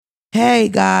Hey,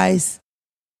 guys.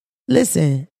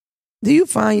 Listen, do you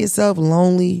find yourself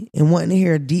lonely and wanting to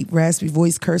hear a deep, raspy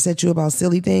voice curse at you about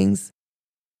silly things?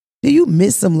 Do you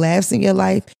miss some laughs in your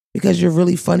life because your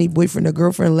really funny boyfriend or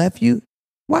girlfriend left you?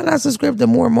 Why not subscribe to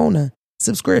More Mona?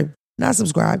 Subscribe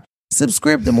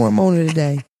to More Mona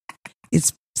today.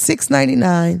 It's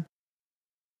 $6.99.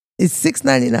 It's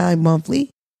 $6.99 monthly.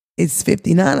 It's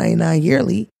 $59.99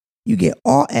 yearly. You get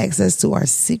all access to our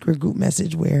secret group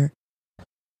message where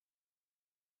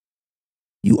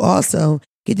you also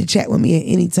get to chat with me at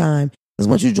any time. Because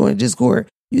once you join the Discord,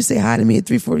 you say hi to me at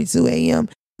 3:42 a.m.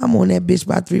 I'm on that bitch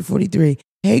by 3:43.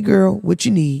 Hey girl, what you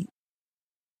need?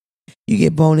 You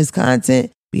get bonus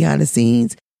content, behind the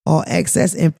scenes, all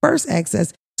access, and first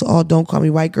access to all Don't Call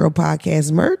Me White Girl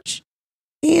podcast merch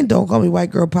and Don't Call Me White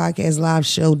Girl podcast live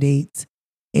show dates.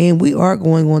 And we are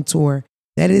going on tour.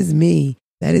 That is me.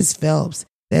 That is Phelps.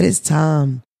 That is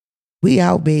Tom. We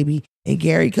out, baby. And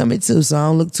Gary coming too, so I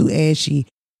don't look too ashy.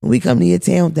 When we come to your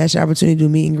town, that's your opportunity to do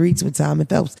meet and greets with Tom and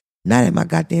Phelps. Not at my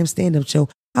goddamn stand-up show.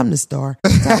 I'm the star.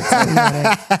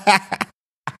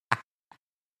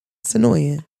 It's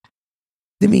annoying.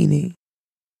 Demeaning.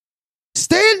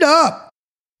 Stand up!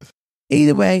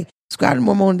 Either way, subscribe to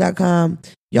mormona.com.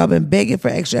 Y'all been begging for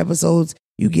extra episodes.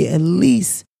 You get at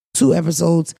least 2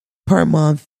 episodes per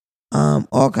month.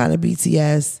 All kind of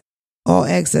BTS. All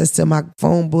access to my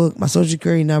phone book, my social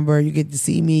security number. You get to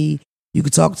see me. You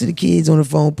can talk to the kids on the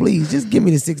phone. Please, just give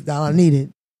me the $6. I need it.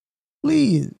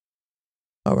 Please.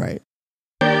 All right.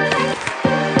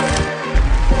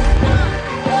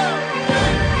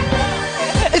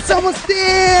 It's almost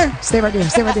there. Stay right there.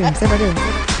 Stay right there. Stay right there.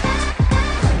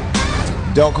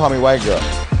 Don't Call Me White Girl.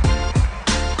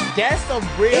 That's some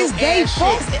real It's Dave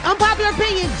Folks. Unpopular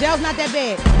opinion. Jail's not that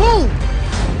bad. Boom.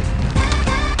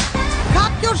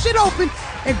 Pop your shit open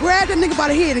and grab that nigga by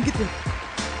the head and get the...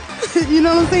 You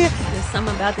know what I'm saying? There's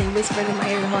something about them whispering in my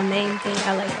ear, the whole name thing.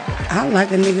 I like that. I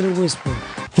like a nigga to whisper.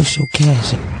 What's your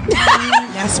cash?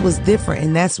 That's what's different.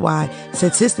 And that's why,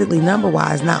 statistically,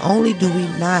 number-wise, not only do we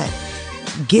not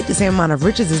get the same amount of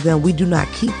riches as them, we do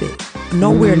not keep it.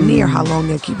 Nowhere near how long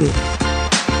they'll keep it.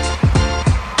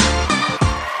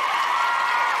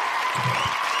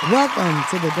 Welcome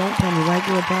to the Don't Call Me White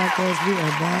Girl podcast. We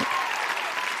are back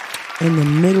in the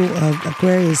middle of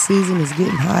Aquarius season. It's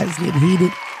getting hot. It's getting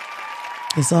heated.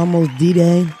 It's almost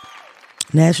D-Day,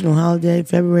 national holiday,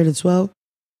 February the 12th.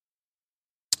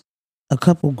 A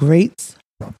couple greats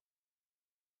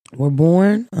were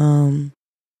born.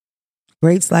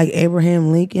 Greats like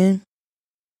Abraham Lincoln.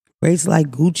 Greats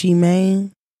like Gucci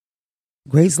Mane.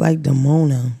 Greats like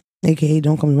Damona, a.k.a.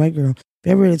 Don't Call Me White Girl.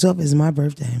 February the 12th is my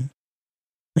birthday.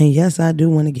 And yes, I do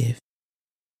want a gift.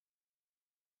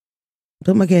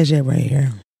 Put my cash app right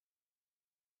here.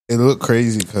 It looked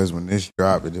crazy because when this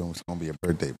dropped, it was going to be a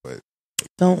birthday, but...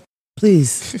 Don't,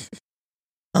 please.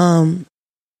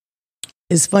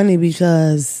 It's funny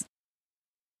because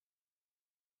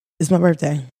it's my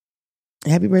birthday.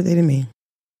 Happy birthday to me.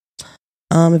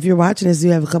 If you're watching this,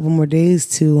 you have a couple more days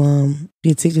to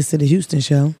get tickets to the Houston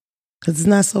show because it's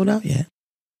not sold out yet.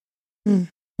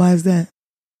 Why is that?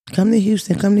 Come to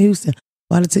Houston.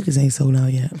 Why the tickets ain't sold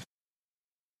out yet?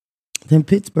 Them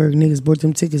Pittsburgh niggas bought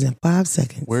them tickets in 5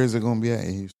 seconds. Where is it going to be at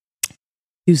in Houston?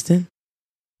 Houston.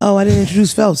 Oh, I didn't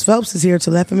introduce Phelps. Phelps is here to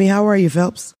left of me. How are you,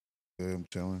 Phelps? Good, I'm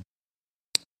chilling.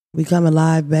 We coming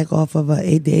live back off of the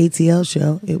ATL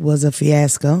show. It was a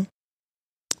fiasco.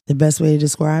 The best way to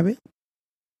describe it.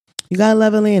 You gotta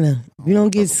love Atlanta. If you don't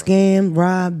get scammed,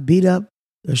 robbed, beat up,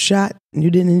 or shot,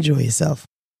 you didn't enjoy yourself.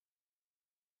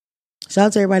 Shout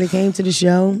out to everybody that came to the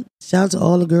show. Shout out to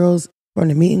all the girls from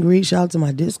the meet and greet. Shout out to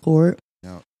my Discord.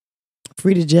 Yep.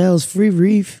 Free the gels, free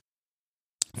Reef,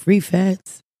 free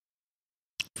Fats,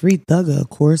 free Thugger, of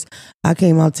course. I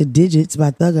came out to Digits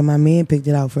by Thugger. My man picked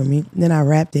it out for me. Then I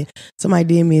rapped it.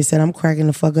 Somebody DM me and said, I'm cracking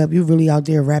the fuck up. You really out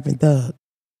there rapping Thug.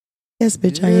 Yes,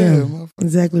 bitch, I am.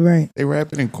 Exactly right. They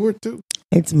rapping in court, too?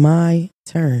 It's my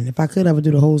turn. If I could, I would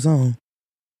do the whole song.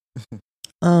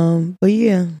 But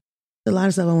yeah, there's a lot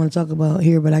of stuff I want to talk about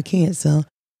here, but I can't. So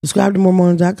subscribe to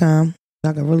mormona.com so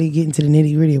I can really get into the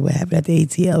nitty gritty of what happened at the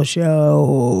ATL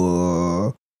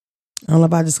show. I don't know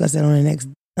if I'll discuss that on the next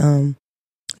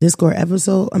Discord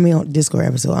episode. I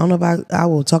don't know if I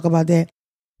will talk about that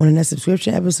on the next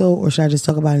subscription episode or should I just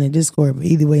talk about it in the Discord? But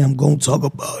either way, I'm going to talk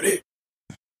about it.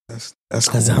 That's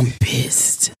because cool. I'm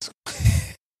pissed.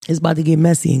 It's about to get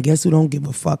messy, and guess who don't give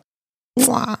a fuck?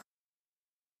 Mwah.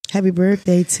 Happy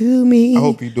birthday to me. I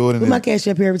hope you do it in Put my cash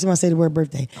up here every time I say the word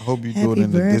birthday. I hope you do it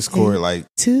in the Discord like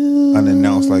to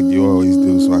unannounced like you always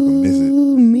do so I can miss it.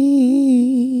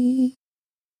 Me.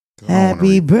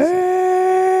 Happy birthday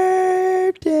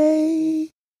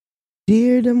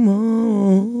Dear Demona.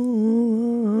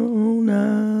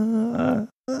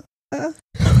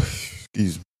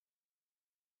 Excuse me.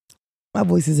 My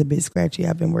voice is a bit scratchy.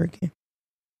 I've been working.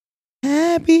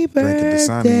 Happy Drinking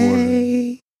Dasani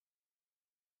birthday.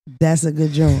 That's a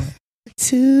good joint.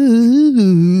 To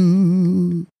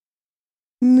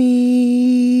me.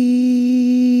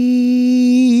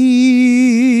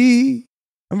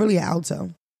 I'm really an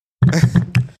alto.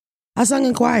 I sung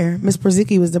in choir. Miss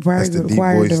Przicki was the That's the deep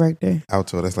choir voice. director.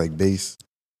 Alto, that's like bass.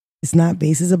 It's not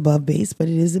bass, it's above bass, but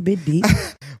it is a bit deep.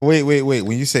 Wait.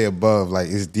 When you say above, like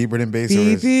it's deeper than bass, or Beep,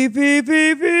 is, beep, beep,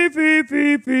 beep, beep, beep,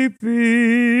 beep, beep,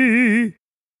 beep.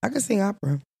 I can sing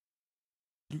opera.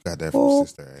 you got that from Oh.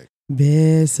 Sister Act.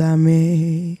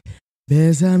 Bésame,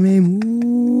 bésame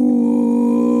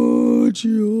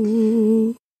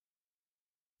mucho.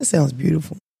 That sounds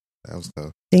beautiful. That was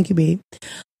tough. Thank you, babe.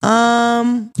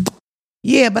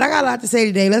 Yeah, but I got a lot to say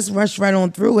today. Let's rush right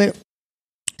on through it.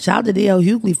 Shout out to D.L.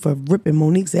 Hughley for ripping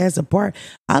Monique's ass apart.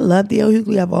 I love D.L.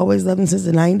 Hughley. I've always loved him since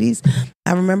the 90s.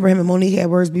 I remember him and Monique had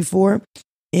words before.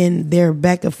 In their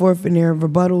back and forth in their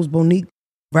rebuttals, Monique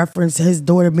referenced his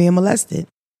daughter being molested.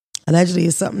 Allegedly,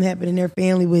 if something happened in their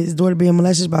family with his daughter being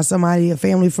molested by somebody, a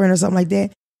family friend or something like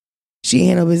that, she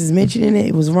had no business mentioning it.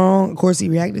 It was wrong. Of course, he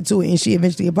reacted to it, and she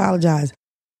eventually apologized.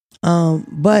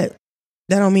 But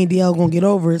that don't mean DL gonna get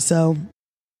over it. So,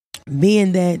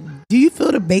 being that, do you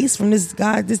feel the bass from this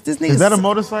guy? This nigga. Is that a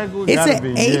motorcycle? It's Gotta an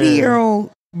be,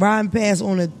 80-year-old riding past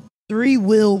on a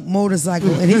 3-wheel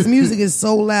motorcycle, and his music is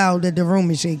so loud that the room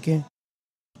is shaking.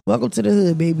 Welcome to the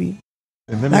hood, baby.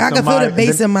 And then Like I there's can feel the somebody-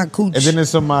 bass in my cooch. And then there's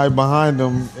somebody behind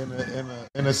him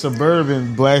in a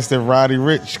Suburban blasting Roddy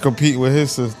Ricch compete with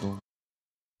his system.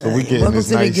 So we getting Welcome this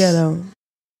to the nice. ghetto.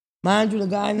 Mind you, the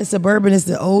guy in the Suburban is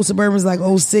the old Suburban's like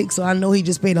 06, so I know he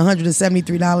just paid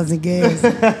 $173 in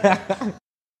gas.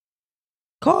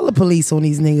 Call the police on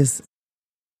these niggas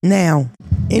now.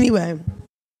 Anyway,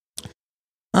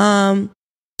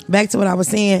 back to what I was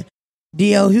saying.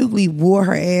 D.L. Hughley wore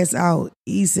her ass out.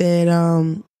 He said,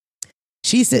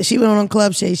 she said she went on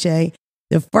Club Shay Shay.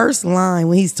 The first line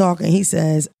when he's talking, he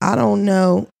says, I don't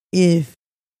know if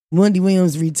Wendy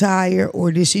Williams retired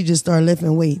or did she just start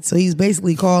lifting weights. So he's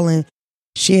basically calling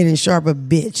Shannon Sharp a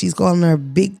bitch. He's calling her a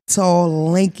big,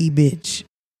 tall, lanky bitch,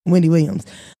 Wendy Williams.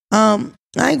 I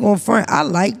ain't going front. I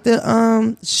like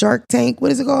the Shark Tank.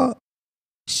 What is it called?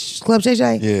 Club Shay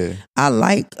Shay? Yeah. I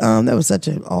like, that was such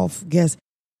an off guess.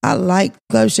 I like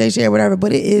Club Shay Shay or whatever,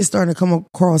 but it is starting to come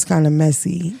across kind of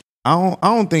messy. I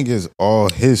don't think it's all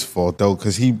his fault though,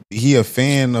 because he a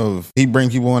fan of, he bring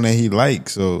people on that he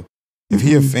likes. So if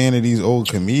he a fan of these old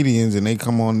comedians and they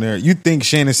come on there, you think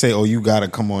Shannon say, "Oh, you gotta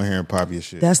come on here and pop your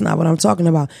shit." That's not what I'm talking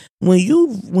about. When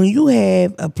you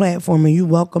have a platform and you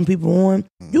welcome people on,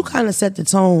 you kind of set the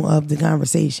tone of the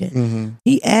conversation.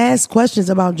 He asks questions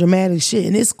about dramatic shit,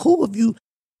 and it's cool if you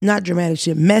not dramatic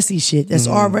shit, messy shit that's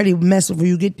already messy before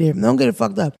you get there. Don't get it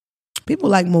fucked up. People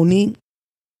like Monique,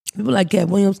 people like Cat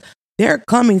Williams, they're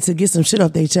coming to get some shit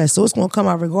off their chest, so it's gonna come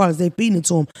out regardless. They feeding it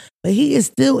to him, but he is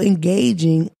still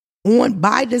engaging on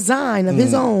by design of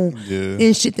his own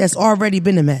in shit that's already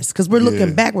been a mess. Because we're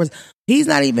looking backwards. He's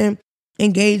not even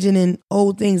engaging in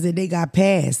old things that they got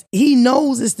past. He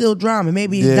knows it's still drama.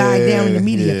 Maybe it died down in the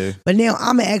media. Yeah. But now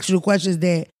I'm gonna ask you the questions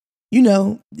that, you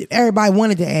know, everybody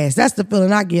wanted to ask. That's the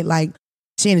feeling I get. Like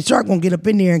Shannon Sharp gonna get up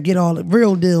in there and get all the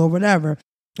real deal or whatever.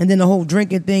 And then the whole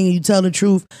drinking thing and you tell the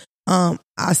truth. I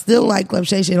still like Club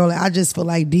Shay Shay and all that. I just feel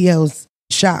like DL's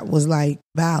shot was like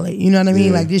valid. You know what I mean?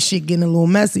 Yeah. Like this shit getting a little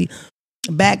messy.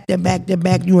 Back to back to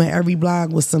back, you in every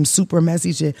blog with some super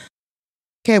messy shit.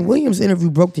 Cat Williams' interview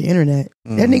broke the internet.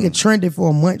 That nigga trended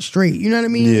for a month straight. You know what I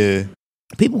mean? Yeah.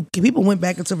 People went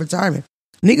back into retirement.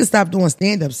 Niggas stopped doing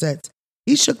stand-up sets.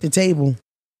 He shook the table.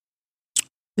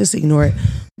 Just ignore it.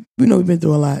 We know we've been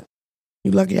through a lot.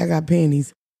 You lucky I got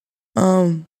panties.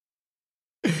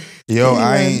 Yo,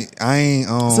 Anyway, I ain't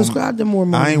subscribe to more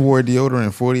money. I ain't wore deodorant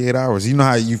in 48 hours. You know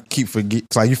how you keep forget,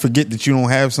 it's like you forget that you don't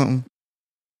have something?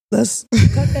 Let's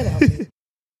cut that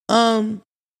out.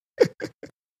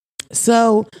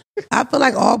 So I feel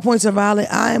like all points are valid.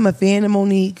 I am a fan of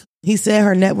Monique. He said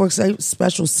her network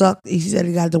special sucked. He said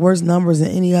he got the worst numbers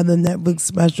than any other Netflix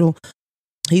special.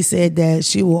 He said that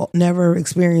she will never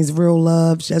experience real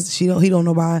love. He don't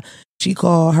know why she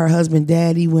called her husband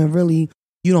daddy when really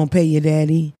you don't pay your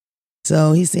daddy.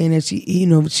 So he's saying that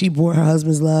she bought her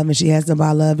husband's love and she has to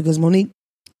buy love because Monique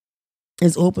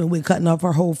is open with cutting off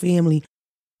her whole family.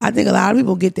 I think a lot of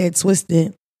people get that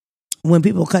twisted when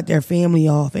people cut their family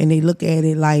off and they look at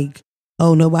it like,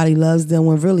 oh, nobody loves them,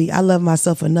 when really I love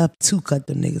myself enough to cut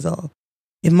them niggas off.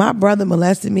 If my brother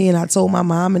molested me and I told my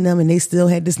mom and them and they still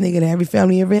had this nigga at every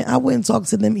family event, I wouldn't talk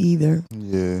to them either.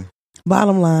 Yeah.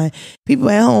 Bottom line, people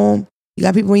at home, you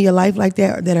got people in your life like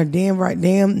that are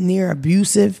damn near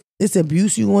abusive. It's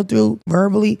abuse you going through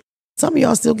verbally. Some of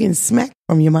y'all still getting smacked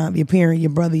from your mom, your parent, your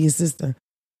brother, your sister.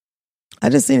 I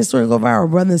just seen a story go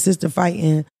viral, brother and sister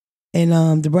fighting,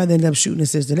 and the brother ended up shooting the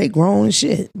sister. They grown and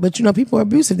shit. But you know, people are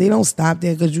abusive. They don't stop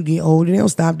there because you get older. They don't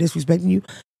stop disrespecting you.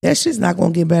 That shit's not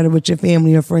going to get better with your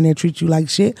family or friend that treat you like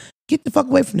shit. Get the fuck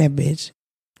away from that bitch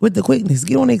with the quickness.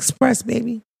 Get on the express,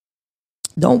 baby.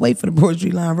 Don't wait for the Broad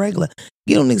Street line regular.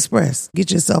 Get on the express.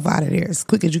 Get yourself out of there as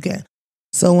quick as you can.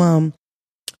 So,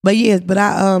 but yeah, but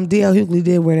D.L. Hughley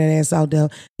did wear that ass out though.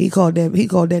 He called that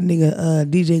nigga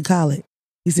DJ Khaled.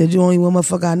 He said, you only one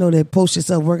motherfucker I know that posts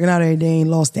yourself working out every day ain't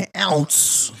lost an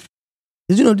ounce.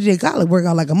 Did you know DJ Khaled work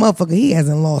out like a motherfucker? He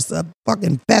hasn't lost a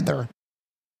fucking feather.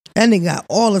 That nigga got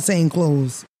all the same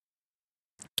clothes.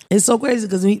 It's so crazy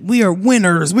because we are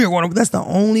winners. We are one of, that's the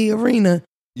only arena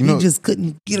he just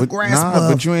couldn't get a grasp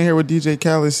of. But you ain't hear what DJ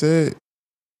Khaled said?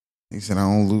 He said, I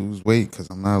don't lose weight because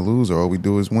I'm not a loser. All we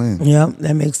do is win. Yep,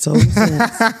 that makes total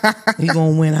sense. He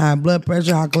gonna win high blood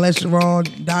pressure, high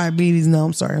cholesterol, diabetes. No,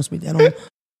 I'm sorry, I don't speak that on.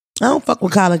 I don't fuck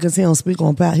with Khaled because he didn't speak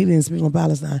on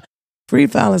Palestine. Free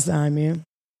Palestine, man.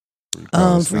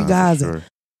 Free Gaza. Sure.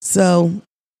 So,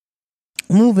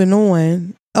 moving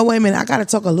on. Oh, wait a minute. I got to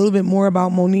talk a little bit more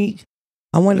about Monique.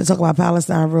 I wanted to talk about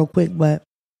Palestine real quick, but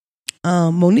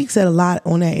Monique said a lot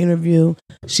on that interview.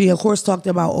 She, of course, talked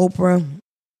about Oprah.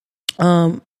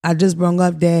 I just brought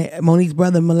up that Monique's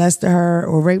brother molested her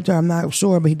or raped her. I'm not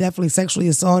sure, but he definitely sexually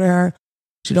assaulted her.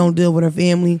 She don't deal with her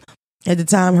family. At the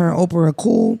time, her and Oprah are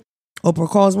cool. Oprah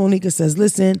calls Monique and says,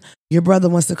 listen, your brother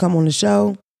wants to come on the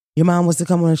show. Your mom wants to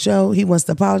come on the show. He wants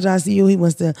to apologize to you. He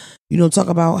wants to, talk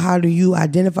about how do you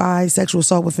identify sexual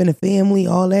assault within the family,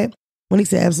 all that. Monique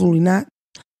said, absolutely not.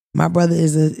 My brother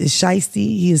is shiesty.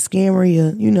 He is a scammer. He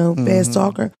a, fast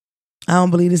talker. I don't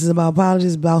believe this is about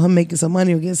apologies, about him making some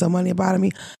money or getting some money up out of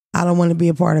me. I don't want to be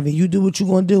a part of it. You do what you're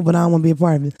going to do, but I don't want to be a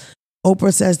part of it.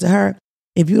 Oprah says to her,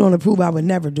 if you don't approve, I would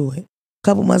never do it. A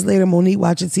couple months later, Monique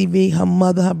watching TV, her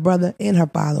mother, her brother, and her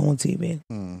father on TV.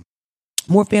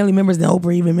 More family members than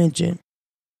Oprah even mentioned.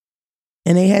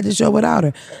 And they had to show without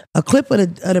her. A clip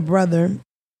of the brother,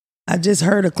 I just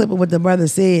heard a clip of what the brother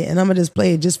said, and I'm going to just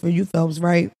play it just for you, Phelps,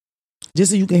 right?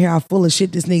 Just so you can hear how full of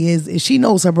shit this nigga is. She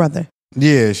knows her brother.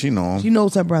 Yeah, she know him. She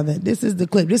knows her brother. This is the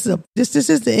clip. This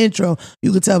is the intro.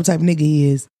 You can tell what type of nigga he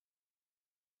is.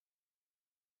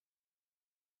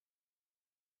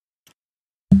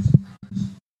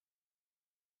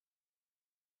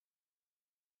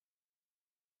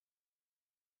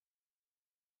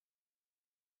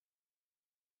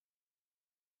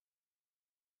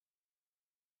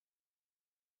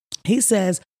 He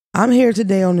says, I'm here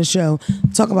today on the show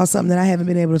to talk about something that I haven't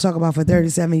been able to talk about for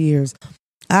 37 years.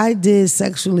 I did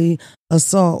sexually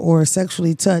assault or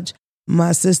sexually touch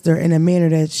my sister in a manner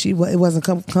that it wasn't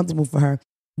comfortable for her.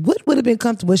 What would have been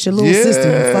comfortable? It's your little sister,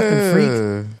 you fucking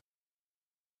freak.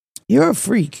 You're a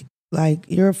freak. Like,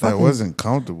 you're a fucking... That wasn't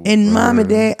comfortable. And mom and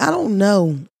dad, I don't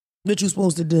know what you're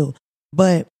supposed to do,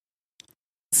 but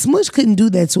Smush couldn't do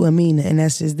that to Amina, and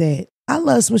that's just that. I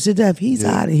love Smush to death. He's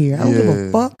out of here. I don't give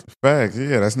a fuck. Facts.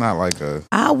 Yeah, that's not like a...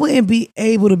 I wouldn't be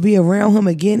able to be around him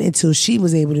again until she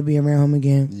was able to be around him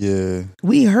again. Yeah.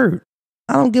 We hurt.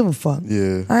 I don't give a fuck.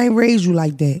 Yeah. I ain't raised you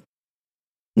like that.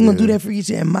 You gonna do that for each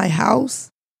in my house?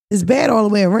 It's bad all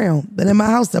the way around. But in my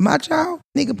house, to my child,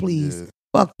 nigga, please.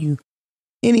 Fuck you.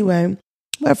 Anyway,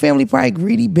 my family probably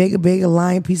greedy, bigger,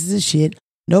 lying pieces of shit.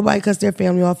 Nobody cuts their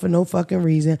family off for no fucking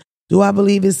reason. Do I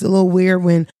believe it's a little weird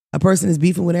when a person is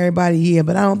beefing with everybody? Yeah,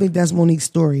 but I don't think that's Monique's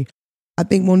story. I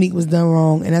think Monique was done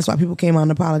wrong, and that's why people came out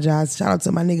and apologized. Shout out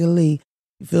to my nigga Lee.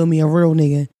 You feel me? A real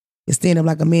nigga. And stand up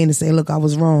like a man and say, look, I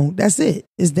was wrong. That's it.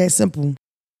 It's that simple.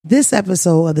 This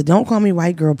episode of the Don't Call Me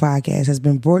White Girl podcast has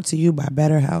been brought to you by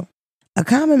BetterHelp. A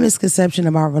common misconception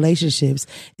about relationships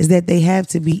is that they have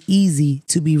to be easy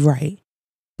to be right.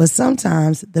 But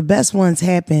sometimes the best ones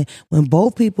happen when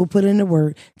both people put in the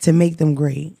work to make them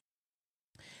great.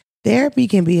 Therapy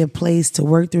can be a place to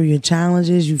work through your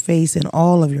challenges you face in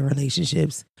all of your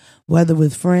relationships, whether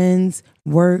with friends,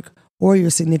 work, or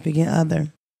your significant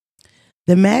other.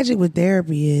 The magic with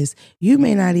therapy is you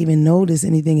may not even notice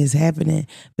anything is happening,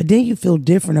 but then you feel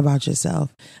different about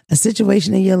yourself, a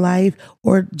situation in your life,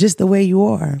 or just the way you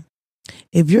are.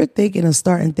 If you're thinking of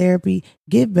starting therapy,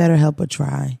 give BetterHelp a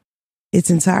try. It's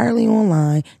entirely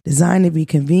online, designed to be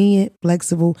convenient,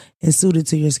 flexible, and suited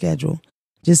to your schedule.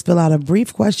 Just fill out a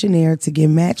brief questionnaire to get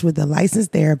matched with a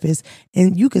licensed therapist,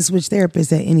 and you can switch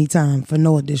therapists at any time for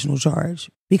no additional charge.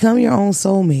 Become your own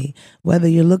soulmate. Whether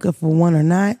you're looking for one or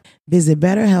not, visit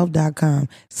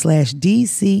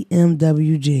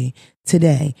betterhelp.com/DCMWG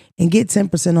today and get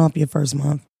 10% off your first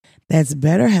month. That's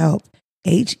BetterHelp,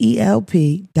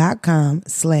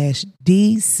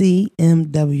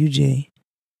 HELP.com/DCMWG.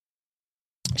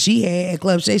 She had at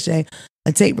Club Shay Shay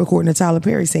a tape recording of Tyler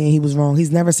Perry saying he was wrong.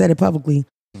 He's never said it publicly.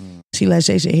 She let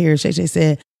Shay Shay hear it. Shay Shay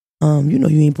said, you know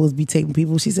you ain't supposed to be taping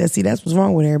people. She said, see, that's what's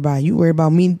wrong with everybody. You worry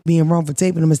about me being wrong for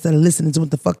taping them instead of listening to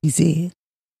what the fuck he said.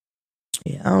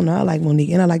 Yeah, I don't know. I like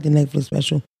Monique, and I like the Netflix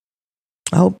special.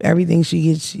 I hope everything she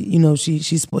gets, I hope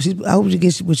she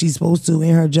gets what she's supposed to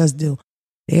in her just due.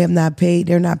 They're not paying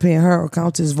her or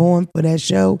Countess Vaughn for that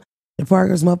show. The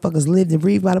Parkers motherfuckers lived and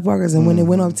breathed by the Parkers, and when they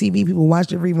went on TV, people watched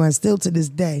the reruns still to this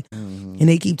day. And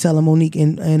they keep telling Monique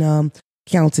and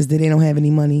Countess that they don't have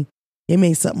any money. They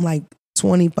made something like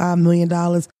 $25 million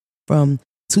from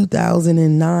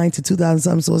 2009 to 2000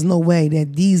 something, so there's no way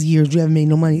that these years you haven't made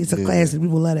no money. It's a classic.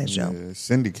 People love that show. Yeah,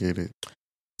 syndicated.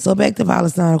 So back to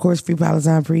Palestine, of course, free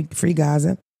Palestine, free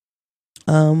Gaza.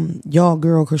 Y'all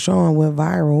girl Kershawn went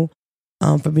viral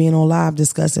for being on live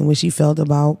discussing what she felt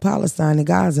about Palestine and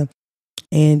Gaza.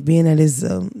 And being that it's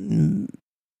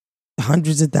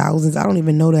hundreds of thousands, I don't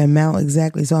even know the amount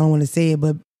exactly, so I don't want to say it,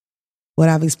 but what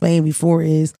I've explained before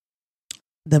is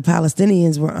the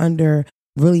Palestinians were under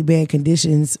really bad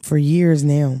conditions for years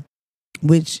now,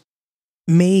 which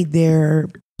made their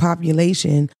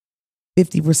population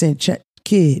 50%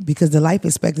 kid, because the life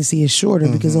expectancy is shorter,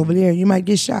 because over there you might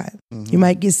get shot, you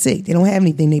might get sick, they don't have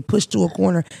anything, they push to a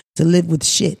corner to live with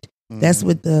shit. That's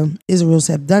what the Israels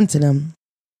have done to them.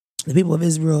 The people of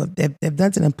Israel have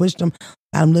done to them, pushed them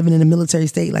out of living in a military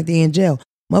state like they in jail.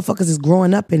 Motherfuckers is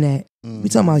growing up in that. We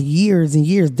talking about years and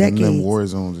years, decades. In war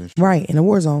zones and shit. Right, in a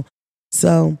war zone.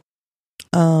 So,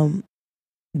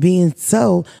 being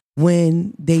so,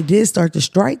 when they did start to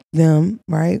strike them,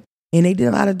 right, and they did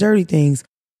a lot of dirty things,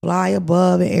 fly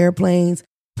above in airplanes,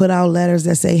 put out letters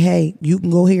that say, hey, you can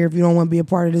go here if you don't want to be a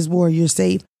part of this war, you're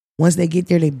safe. Once they get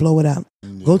there, they blow it up.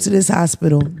 Yeah. Go to this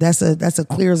hospital. That's a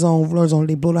clear zone, floor zone.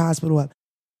 They blow the hospital up.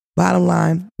 Bottom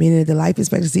line, meaning that the life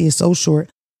expectancy is so short,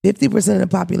 50% of the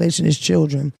population is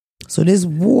children. So this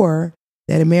war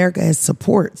that America has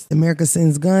supports, America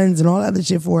sends guns and all other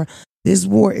shit for, this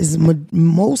war is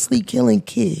mostly killing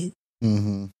kids.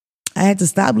 I had to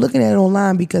stop looking at it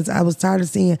online because I was tired of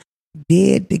seeing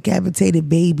dead, decapitated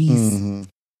babies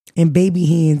and baby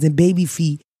hands and baby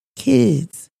feet.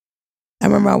 Kids. I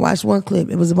remember I watched one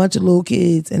clip. It was a bunch of little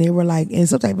kids, and they were like in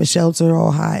some type of shelter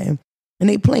all hiding. And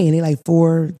they playing. They like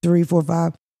 4,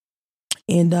 5.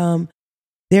 And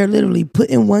they're literally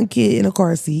putting one kid in a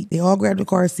car seat. They all grab the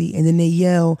car seat, and then they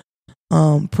yell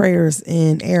prayers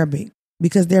in Arabic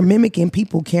because they're mimicking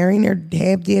people carrying their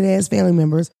half-dead-ass family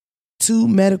members to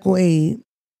medical aid,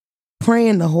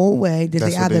 praying the whole way that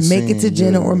they either make it to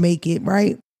Jannah or make it,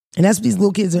 right? And that's what these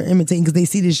little kids are imitating because they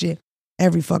see this shit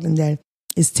every fucking day.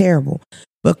 It's terrible.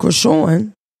 But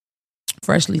Kershawn,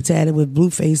 freshly tatted with blue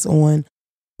face on,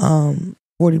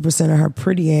 40% of her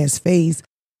pretty ass face,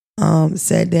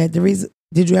 said that the reason,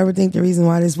 did you ever think the reason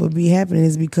why this would be happening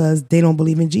is because they don't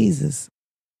believe in Jesus?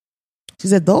 She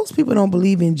said, those people don't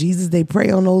believe in Jesus. They pray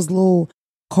on those little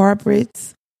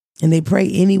carpets and they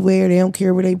pray anywhere. They don't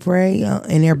care where they pray.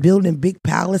 And they're building big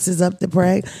palaces up to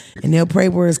pray. And they'll pray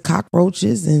where it's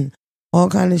cockroaches and all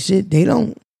kind of shit. They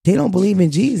don't believe in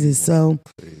Jesus. So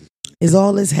is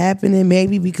all this happening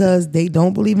maybe because they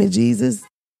don't believe in Jesus?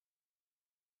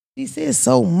 She says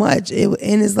so much. And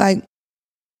it's like,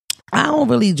 I don't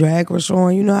really drag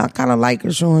Kershawn. You know, I kind of like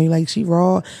Kershawn. Like, she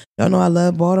raw. Y'all know I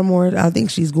love Baltimore. I think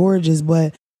she's gorgeous.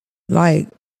 But, like,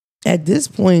 at this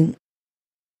point,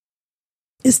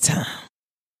 it's time.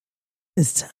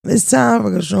 It's time. It's time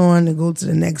for Kershawn to go to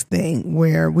the next thing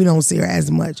where we don't see her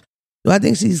as much. Do I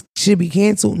think she should be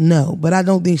canceled? No. But I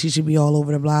don't think she should be all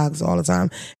over the blogs all the time.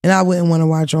 And I wouldn't want to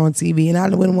watch her on TV. And I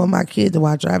wouldn't want my kid to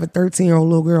watch her. I have a 13-year-old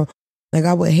little girl. Like,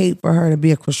 I would hate for her to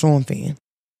be a Kershawn fan.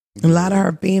 A lot of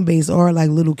her fan base are like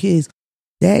little kids.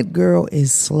 That girl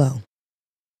is slow.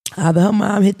 Either her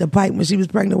mom hit the pipe when she was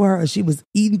pregnant with her or she was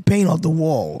eating paint off the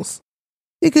walls.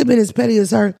 It could have been as petty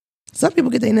as her. Some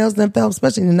people get their nails done, felt,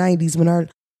 especially in the 90s when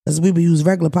as we would use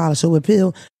regular polish or would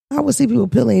peel. I would see people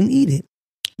peel and eat it.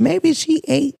 Maybe she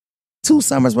ate 2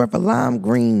 summers worth of lime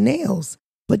green nails.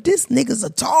 But this nigga's a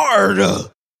tard.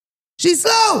 She's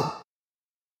slow.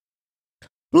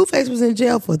 Blueface was in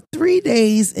jail for 3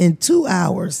 days and 2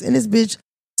 hours. And this bitch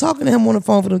talking to him on the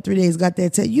phone for them 3 days got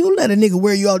that tell you let a nigga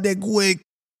wear you out that quick.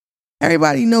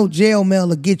 Everybody know jail mail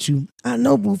will get you. I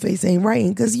know Blueface ain't writing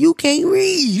because you can't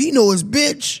read. He know his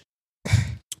bitch.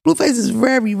 Blueface is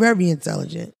very, very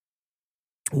intelligent.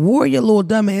 Wore your little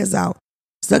dumb ass out,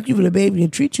 suck you for the baby,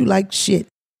 and treat you like shit.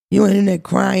 You on the internet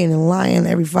crying and lying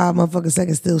every 5 motherfucking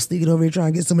seconds, still sneaking over here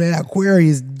trying to get some of that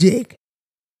Aquarius dick.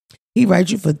 He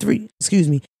writes you for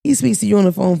he speaks to you on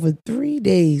the phone for 3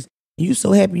 days. And you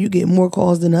so happy you get more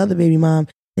calls than the other baby mom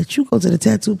that you go to the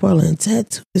tattoo parlor and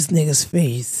tattoo this nigga's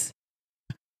face.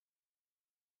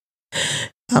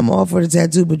 I'm all for the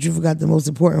tattoo, but you forgot the most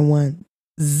important one.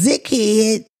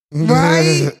 Zickhead,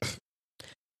 right?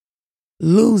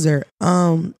 Loser.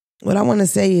 What I want to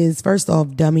say is, first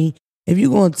off, dummy, if you're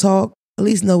going to talk, at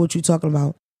least know what you're talking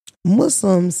about.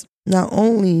 Muslims, not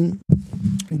only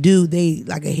do they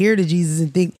like adhere to Jesus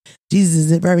and think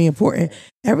Jesus is very important,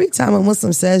 every time a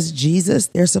Muslim says Jesus,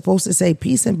 they're supposed to say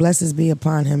peace and blessings be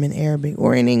upon him in Arabic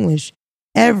or in English.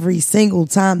 Every single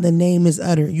time the name is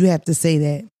uttered, you have to say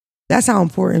that. That's how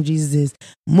important Jesus is.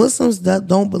 Muslims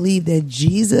don't believe that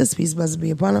Jesus, peace and blessings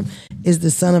be upon him, is the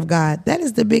Son of God. That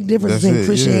is the big difference between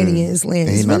Christianity and Islam.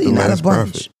 It's really not a bunch.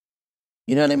 Prophet.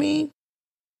 You know what I mean?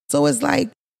 So it's like,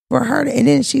 for her, and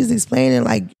then she's explaining,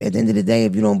 like, at the end of the day,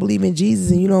 if you don't believe in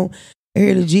Jesus and you don't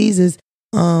adhere to Jesus,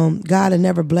 God will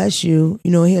never bless you.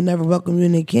 You know, he'll never welcome you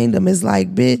in the kingdom. It's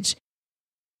like, bitch,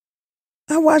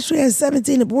 I watched you had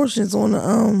 17 abortions on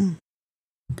the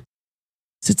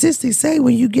statistics say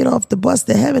when you get off the bus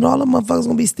to heaven, all the motherfuckers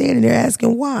gonna be standing there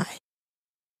asking why.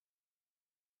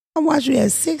 I watched you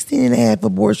had 16 and a half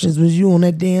abortions was you on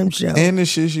that damn show. And the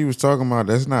shit she was talking about,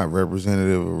 that's not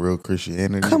representative of real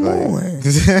Christianity. Come on.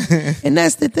 And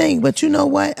that's the thing. But you know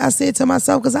what? I said to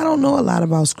myself, because I don't know a lot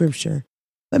about scripture.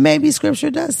 But maybe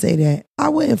scripture does say that. I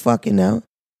wouldn't fucking know.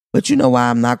 But you know why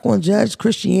I'm not going to judge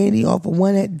Christianity off of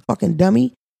one that fucking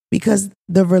dummy? Because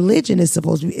the religion is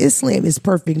supposed to be, Islam is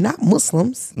perfect, not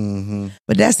Muslims. Mm-hmm.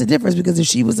 But that's the difference, because if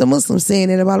she was a Muslim saying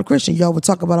that about a Christian, y'all would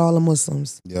talk about all the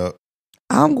Muslims. Yep.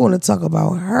 I'm going to talk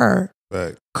about her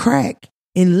crack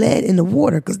and lead in the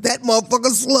water, because that motherfucker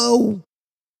slow.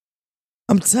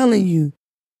 I'm telling you,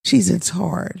 she's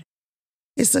retarded.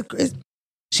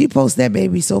 She posts that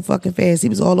baby so fucking fast. He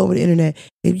was all over the internet.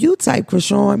 If you type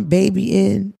Krishan baby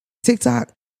in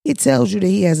TikTok, it tells you that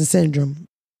he has a syndrome.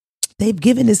 They've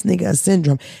given this nigga a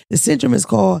syndrome. The syndrome is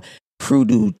called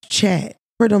Prudhomme chat.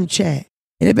 And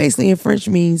it basically in French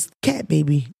means cat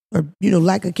baby, or, you know,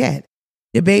 like a cat.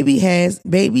 The baby has,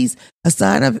 babies, a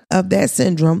sign of that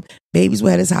syndrome, babies will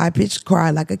have this high-pitched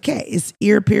cry like a cat. It's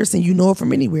ear-piercing. You know it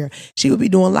from anywhere. She would be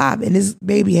doing live, and this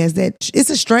baby has that. It's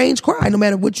a strange cry, no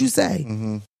matter what you say.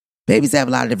 Mm-hmm. Babies have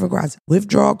a lot of different cries.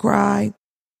 Withdrawal cry,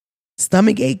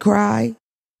 stomach ache cry,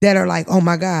 that are like, oh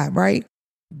my God, right?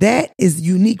 That is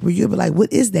unique, where you'll be like,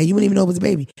 what is that? You wouldn't even know it was a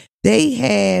baby. They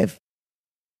have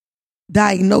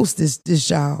diagnosed this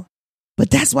child. But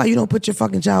that's why you don't put your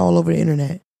fucking child all over the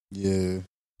internet. Yeah.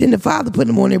 Then the father put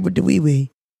him on there with the wee-wee.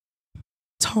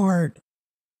 It's hard.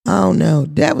 I don't know.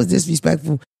 That was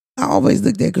disrespectful. I always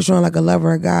looked at Krishan like a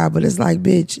lover of God, but it's like,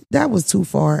 bitch, that was too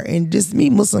far. And just me,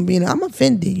 Muslim, being, I'm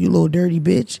offended, you little dirty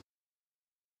bitch.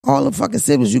 All the fucking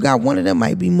siblings, you got one of them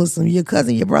might be Muslim. Your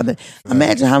cousin, your brother.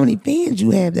 Imagine how many fans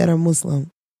you have that are Muslim.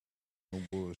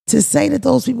 Oh, to say that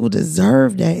those people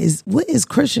deserve that is, what is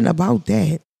Christian about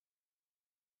that?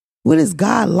 What is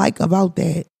God like about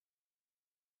that?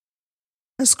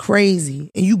 That's crazy.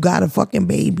 And you got a fucking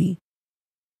baby.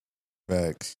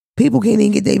 Facts. People can't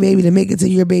even get their baby to make it to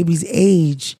your baby's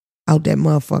age out that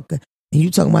motherfucker. And you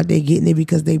talking about they getting it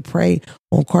because they pray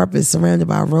on carpets surrounded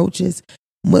by roaches.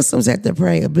 Muslims have to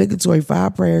pray obligatory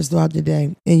 5 prayers throughout the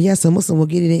day. And yes, a Muslim will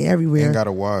get it in everywhere. Ain't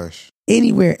gotta wash.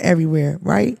 Anywhere, everywhere,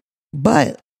 right?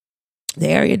 But the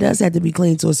area does have to be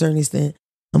clean to a certain extent.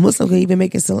 A Muslim can even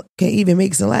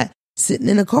make salat sitting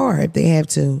in a car if they have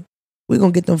to. We're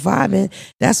going to get them 5 in.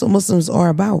 That's what Muslims are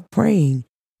about, praying,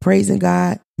 praising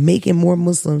God, making more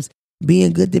Muslims,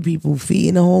 being good to people,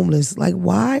 feeding the homeless. Like,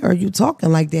 why are you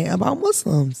talking like that about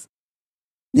Muslims?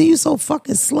 Then you so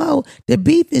fucking slow. The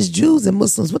beef is Jews and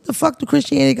Muslims. What the fuck do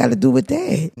Christianity got to do with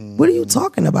that? What are you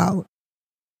talking about?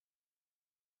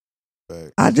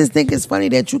 Facts. I just think it's funny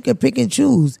that you can pick and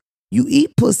choose. You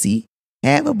eat pussy,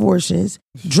 have abortions,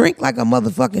 drink like a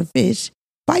motherfucking fish,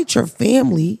 fight your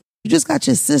family. You just got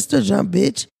your sister jump,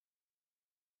 bitch.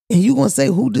 And you gonna say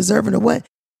who deserving of what?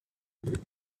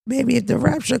 Baby, if the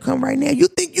rapture come right now, you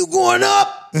think you going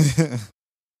up?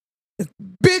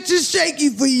 Bitch is shaky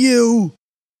for you.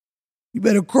 You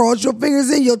better cross your fingers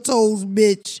and your toes,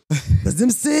 bitch. Because them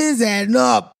sins adding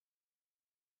up.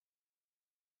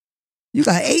 You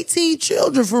got 18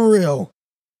 children for real.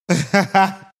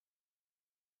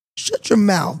 Shut your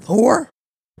mouth, whore.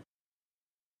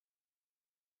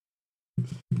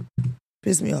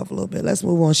 Pissed me off a little bit. Let's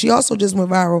move on. She also just went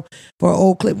viral for an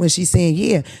old clip when she's saying,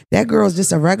 yeah, that girl's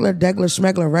just a regular,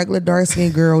 schmeggler, regular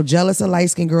dark-skinned girl, jealous of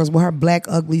light-skinned girls with her black,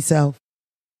 ugly self.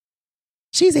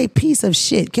 She's a piece of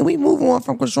shit. Can we move on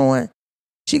from Krishan?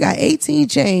 She got 18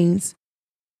 chains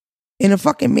in a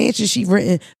fucking mansion she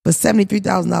renting for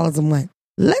 $73,000 a month.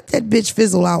 Let that bitch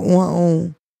fizzle out on her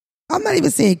own. I'm not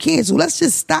even saying cancel. Let's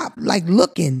just stop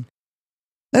looking.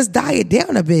 Let's die it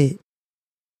down a bit.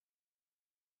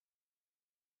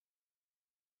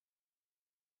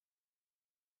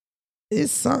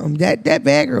 It's something. That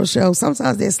bad girl show,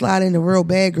 sometimes they slide into real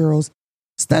bad girls.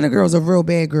 Stunner Girl's a real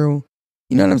bad girl.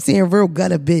 You know what I'm saying? Real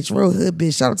gutter bitch, real hood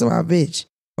bitch. Shout out to my bitch.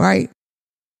 Right?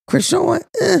 Krishan,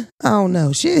 I don't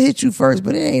know. She'll hit you first,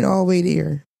 but it ain't all the way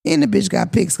there. And the bitch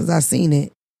got pics because I seen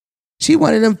it. She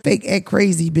one of them fake act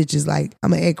crazy bitches. Like,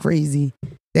 I'm going to act crazy.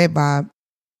 That vibe.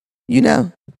 You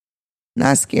know?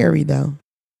 Not scary, though.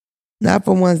 Not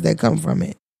for ones that come from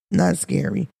it. Not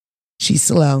scary. She's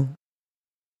slow.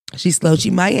 She's slow. She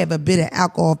might have a bit of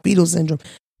alcohol fetal syndrome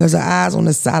because her eyes on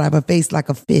the side of her face like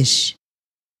a fish.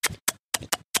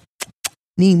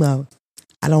 Nemo.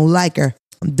 I don't like her.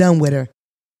 I'm done with her.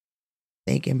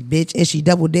 Thinking, bitch. And she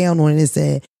doubled down on it and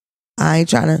said, I ain't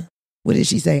trying to, what did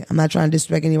she say? I'm not trying to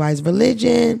disrespect anybody's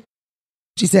religion.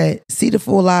 She said, see the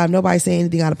full live. Nobody saying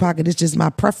anything out of pocket. It's just my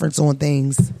preference on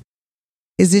things.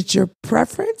 Is it your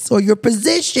preference or your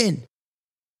position?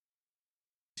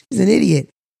 She's an idiot.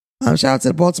 Shout out to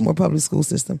the Baltimore public school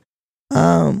system.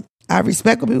 I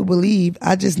respect what people believe.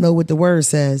 I just know what the word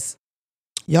says.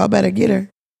 Y'all better get her.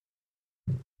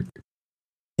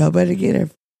 Y'all better get her.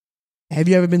 Have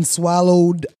you ever been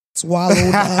swallowed up?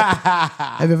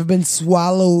 Have you ever been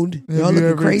swallowed? Y'all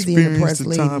looking crazy in the press,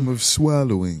 lady. Time of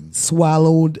swallowing.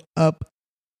 Swallowed up.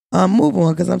 Move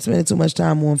on, because I'm spending too much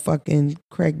time on fucking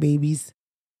crack babies.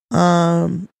 Did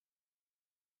I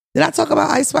talk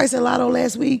about Ice Spice and Lotto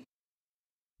last week?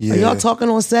 Yeah. Are y'all talking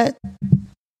on set?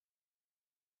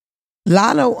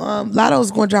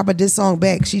 Lotto's going to drop a diss song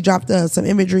back. She dropped some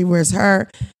imagery where it's her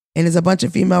and there's a bunch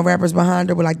of female rappers behind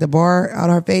her with like the bar on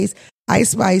her face. Ice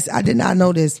Spice, I did not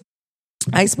know this.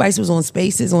 Ice Spice was on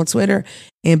Spaces on Twitter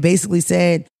and basically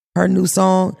said her new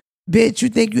song, bitch, you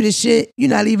think you the shit? You're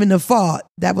not even the fault.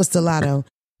 That was to Lotto.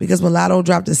 Because when Lotto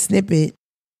dropped a snippet,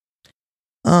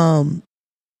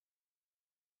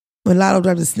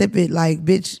 like,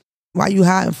 bitch, why you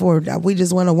hiding for? We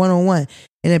just went a one-on-one.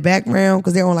 In the background,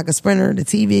 because they're on like a Sprinter, the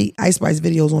TV, Ice Spice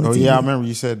videos on the TV. Oh, yeah, I remember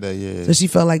you said that, yeah. So she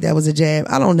felt like that was a jab.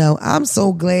 I don't know. I'm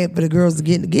so glad for the girls to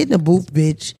get in the booth,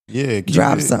 bitch. Yeah.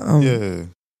 Drop something. Yeah.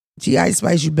 Gee, Ice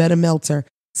Spice, you better melt her.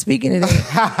 Speaking of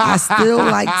that, I still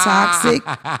like Toxic.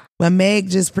 But Meg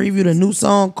just previewed a new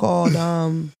song called, I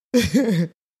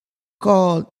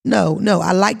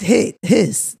liked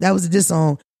Hiss. That was this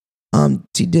song.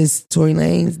 She dissed Tory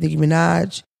Lanez, Nicki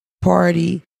Minaj,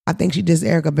 Party. I think she dissed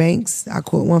Erica Banks. I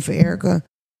quote one for Erica.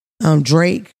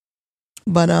 Drake.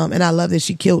 But and I love that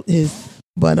she killed his.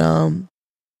 But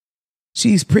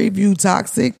she's previewed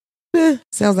Toxic.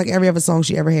 Sounds like every other song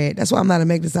she ever had. That's why I'm not a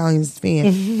Meg Thee Stallions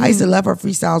fan. I used to love her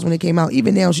freestyles when they came out.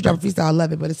 Even now, she dropped a freestyle, I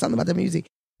love it. But it's something about the music.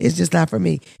 It's just not for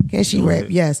me. Can she rap?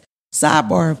 Yes.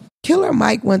 Sidebar. Killer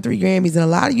Mike won 3 Grammys, and a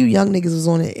lot of you young niggas was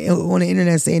on the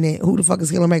internet saying that who the fuck is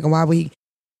Killer Mike and why would he?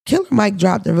 Killer Mike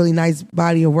dropped a really nice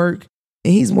body of work,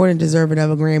 and he's more than deserving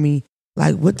of a Grammy.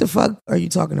 Like, what the fuck are you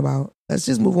talking about? Let's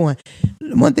just move on.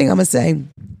 One thing I'm gonna say,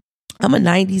 I'm a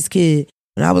 90s kid.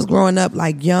 When I was growing up,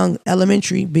 like young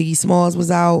elementary, Biggie Smalls was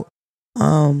out,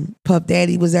 Puff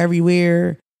Daddy was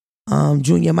everywhere,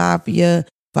 Junior Mafia,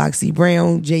 Foxy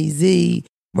Brown, Jay-Z,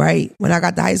 right? When I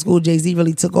got to high school, Jay-Z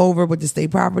really took over with the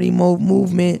state property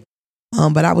movement,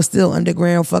 but I was still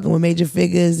underground fucking with major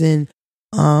figures and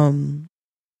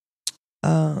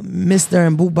Mr.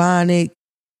 and Bubonic,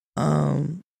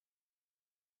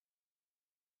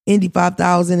 Indy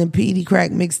 5000 and PD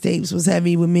Crack mixtapes was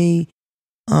heavy with me.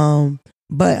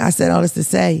 But I said all this to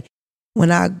say,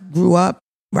 when I grew up,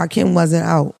 Rakim wasn't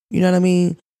out. You know what I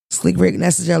mean? Slick Rick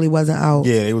necessarily wasn't out.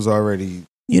 Yeah, it was already.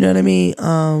 You know what I mean?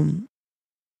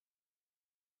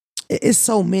 It's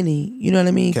so many. You know what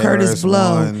I mean? Curtis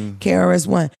Blow,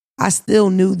 KRS-One. I still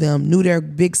knew them, knew their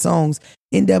big songs.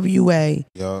 NWA,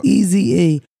 Yep.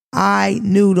 Eazy-E. I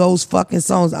knew those fucking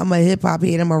songs. I'm a hip hop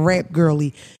head. I'm a rap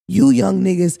girly. You young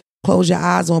niggas close your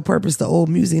eyes on purpose to old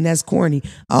music, and that's corny.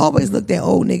 I always looked at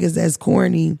old niggas as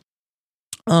corny.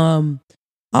 I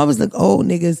always look old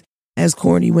niggas as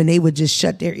corny when they would just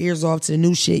shut their ears off to the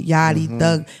new shit, Yachty,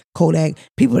 Thug, Kodak,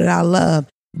 people that I love.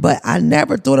 But I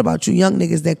never thought about you young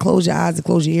niggas that close your eyes and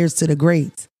close your ears to the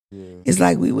greats. Yeah. It's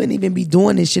like we wouldn't even be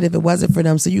doing this shit if it wasn't for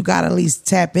them. So you gotta at least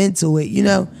tap into it, you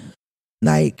know?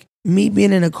 Like, me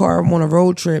being in a car on a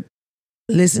road trip,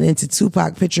 listening to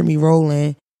Tupac "Picture Me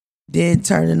Rolling," then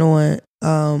turning on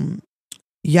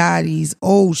Yachty's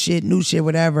old shit, new shit,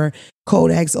 whatever,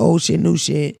 Kodak's old shit, new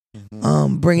shit,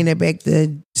 bringing it back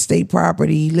to State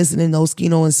Property, listening to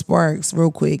Oskino and Sparks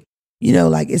real quick. You know,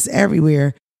 like it's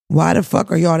everywhere. Why the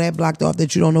fuck are y'all that blocked off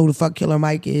that you don't know who the fuck Killer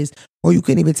Mike is? Or you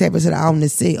couldn't even tap into the album to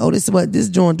say, oh, this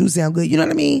joint do sound good. You know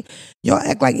what I mean? Y'all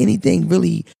act like anything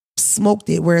really smoked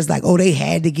it, where it's like, oh, they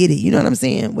had to get it. You know what I'm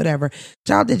saying? Whatever.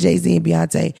 Shout out to Jay-Z and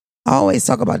Beyonce. I always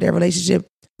talk about their relationship.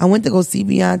 I went to go see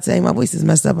Beyonce. My voice is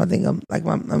messed up. I think I'm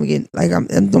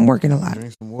working a lot.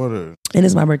 Drink some water. And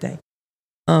it's my birthday.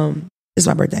 It's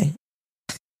my birthday.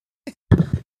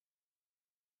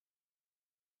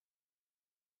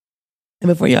 And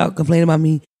before y'all complain about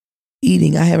me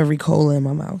eating, I have a Ricola in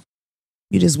my mouth.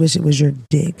 You just wish it was your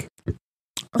dick.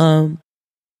 Vern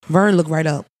looked right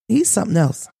up. He's something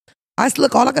else. All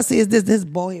I can see is this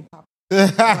boy pop.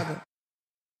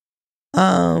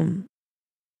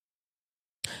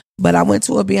 But I went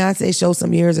to a Beyonce show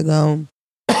some years ago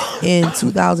in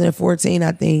 2014,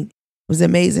 I think. It was an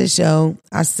amazing show.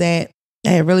 I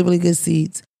had really, really good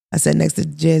seats. I sat next to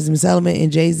Jasmine Sullivan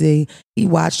and Jay-Z. He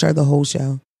watched her the whole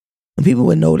show. When people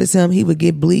would notice him, he would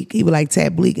get Bleak. He would like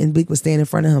tap Bleak, and Bleak would stand in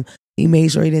front of him. He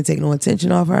made sure he didn't take no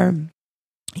attention off her.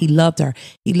 He loved her.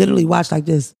 He literally watched like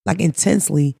this, like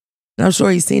intensely. And I'm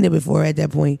sure he's seen it before at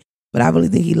that point. But I really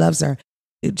think he loves her.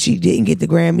 She didn't get the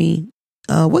Grammy.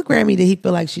 What Grammy did he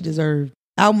feel like she deserved?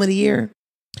 Album of the Year?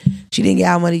 She didn't get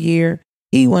Album of the Year.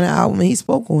 He won an album and he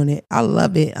spoke on it. I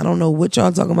love it. I don't know what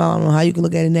y'all talking about. I don't know how you can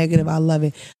look at it negative. I love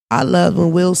it. I love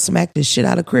when Will smacked the shit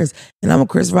out of Chris. And I'm a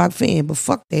Chris Rock fan, but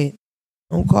fuck that.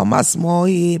 Don't call my small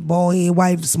head, bald head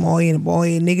wife, small head and bald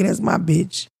head nigga. That's my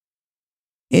bitch.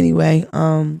 Anyway,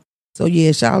 so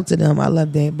yeah, shout out to them. I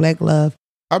love that. Black love.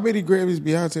 How many Grammys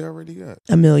Beyonce already got?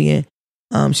 1 million.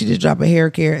 She just dropped a hair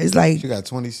care. It's like she got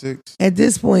 26. At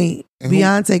this point, and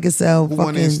Beyonce could sell who fucking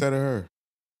won instead of her?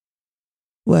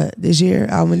 What, this year?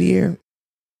 Album of the Year?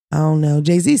 I don't know.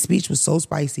 Jay-Z's speech was so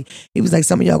spicy. He was like,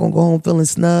 some of y'all gonna go home feeling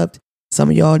snubbed. Some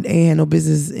of y'all ain't had no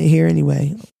business in here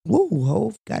anyway. Woo,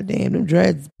 ho, goddamn, them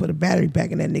dreads put a battery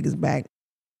pack in that nigga's back.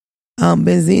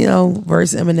 Benzino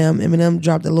versus Eminem. Eminem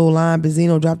dropped a little line.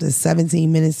 Benzino dropped a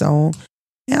 17-minute song.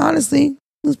 And honestly,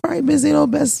 it was probably Benzino's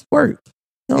best work.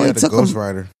 It only took Ghost him,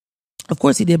 Rider. Of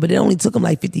course he did, but it only took him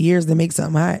like 50 years to make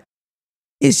something hot.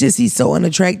 It's just he's so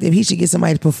unattractive. He should get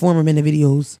somebody to perform him in the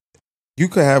videos. You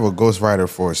could have a Ghost Rider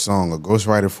for a song, a Ghost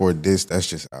Rider for a disc. That's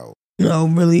just out. No,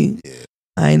 really? Yeah.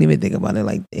 I ain't even think about it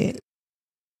like that.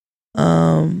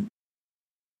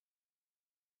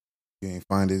 You ain't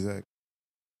find his act.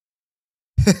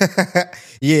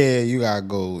 Yeah, you gotta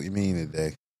go. You mean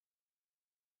today?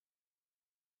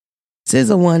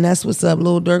 SZA won, that's what's up.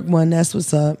 Lil Durk won, that's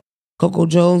what's up. Coco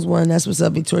Jones won, that's what's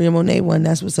up. Victoria Monet won,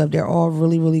 that's what's up. They're all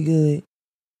really, really good.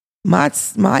 I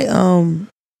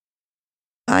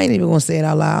ain't even gonna say it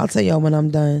out loud. I'll tell y'all when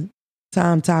I'm done.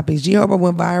 Time topics. G Herbo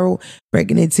went viral,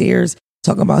 breaking in tears,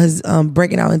 talking about his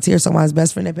breaking out in tears, talking about his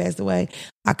best friend that passed away.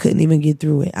 I couldn't even get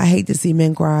through it. I hate to see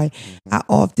men cry. I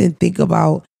often think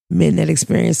about men that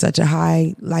experience such a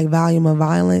high like volume of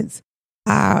violence.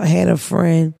 I had a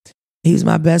friend. He was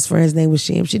my best friend. His name was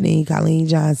Sham Shaneen, Colleen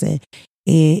Johnson.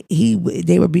 And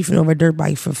they were beefing over a dirt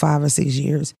bike for 5 or 6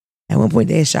 years. At one point,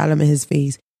 they had shot him in his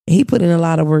face. And he put in a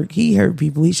lot of work. He hurt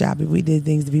people. He shot people. He did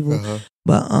things to people.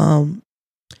 But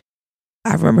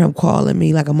I remember him calling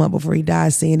me like a month before he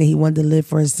died, saying that he wanted to live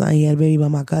for his son. He had a baby by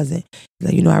my cousin.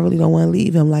 He's like, I really don't want to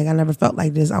leave him. Like, I never felt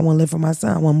like this. I want to live for my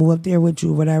son. I want to move up there with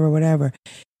you, whatever.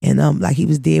 And like he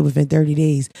was dead within 30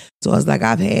 days. So I was like,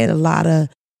 I've had a lot of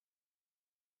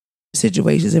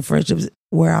situations and friendships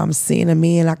where I'm seeing a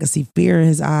man, I can see fear in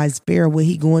his eyes, fear of what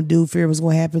he going to do, fear of what's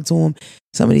going to happen to him.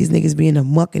 Some of these niggas be in the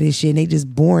muck of this shit and they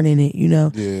just born in it,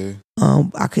 Yeah.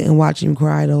 I couldn't watch him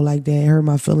cry though like that. It hurt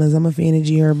my feelings. I'm a fan of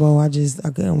G Herbo.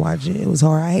 I couldn't watch it. It was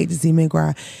hard. I hate to see men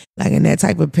cry. Like in that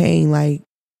type of pain, like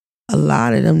a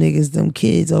lot of them niggas, them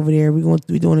kids over there, we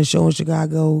doing a show in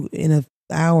Chicago in an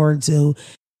hour or two.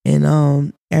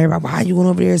 And everybody, why you going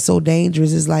over there? It's so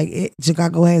dangerous. It's like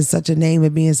Chicago has such a name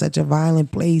of being such a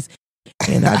violent place.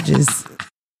 And I just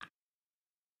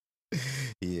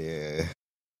yeah.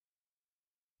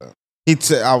 He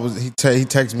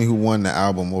texted me who won the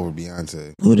album over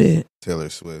Beyonce. Who did? Taylor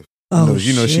Swift. Oh,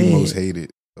 you know she most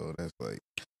hated. So that's like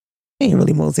she ain't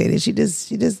really most hated.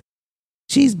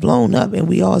 She's blown up and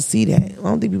we all see that. I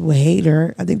don't think people hate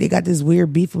her. I think they got this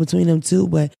weird beef between them too,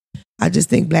 but I just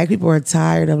think black people are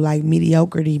tired of like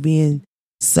mediocrity being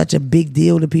such a big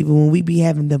deal to people when we be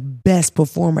having the best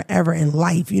performer ever in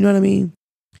life. You know what I mean?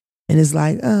 And it's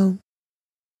like, oh,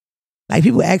 Like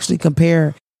people actually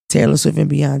compare Taylor Swift and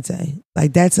Beyonce.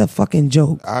 Like that's a fucking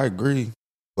joke. I agree,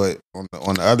 but on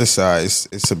the other side,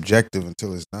 it's subjective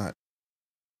until it's not.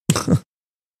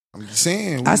 I'm just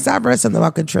saying. I stopped read something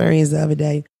about contrarians the other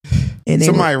day. And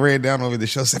Somebody read down over the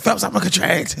show said, Phelps, I'm a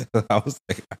contrarian. I was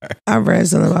like, all right. I read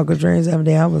something about contrarians the other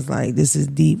day. I was like, this is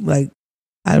deep. Like,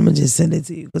 I'm gonna just send it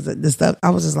to you because the stuff I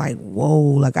was just like, whoa.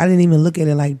 Like I didn't even look at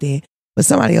it like that. But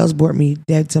somebody else brought me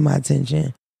that to my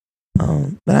attention.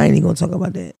 But I ain't even gonna talk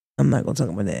about that. I'm not gonna talk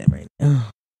about that right now.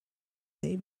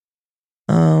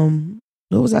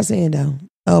 What was I saying though?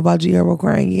 Oh, about G Herbo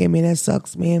crying. Yeah, man, that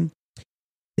sucks, man.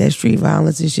 That street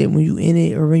violence and shit, when you in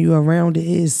it or when you around it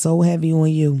is so heavy on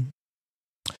you.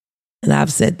 And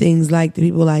I've said things like to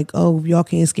people like, oh, y'all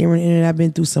can't scare me on the internet. I've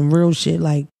been through some real shit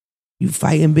like you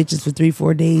fighting bitches for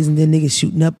 3-4 days and then niggas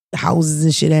shooting up houses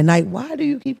and shit at night. Why do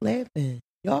you keep laughing?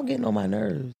 Y'all getting on my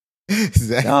nerves.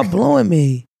 Exactly. Y'all blowing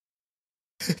me.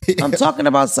 I'm talking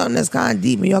about something that's kind of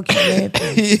deep and y'all keep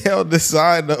laughing. He held the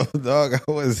sign up, dog. I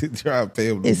wasn't trying to pay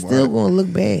him. It's still going to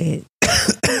look bad.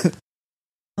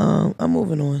 I'm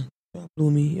moving on. Y'all blew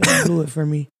me. Y'all blew it for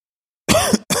me.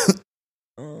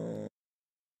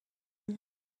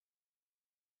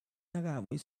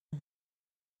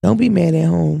 Don't be mad at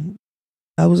home.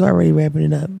 I was already wrapping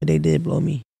it up, but they did blow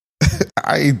me.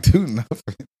 I ain't do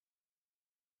nothing.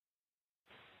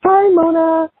 Hi,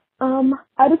 Mona.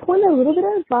 I just wanted a little bit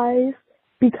of advice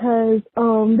because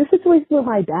this situation with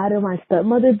my dad and my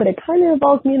stepmother, but it kind of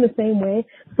involves me in the same way.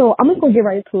 So I'm just gonna get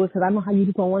right to it because I know how you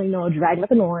just don't want to drag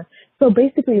nothing on. So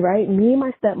basically, right, me and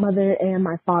my stepmother and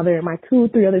my father and my three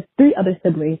other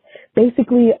siblings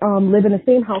basically live in the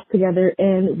same house together.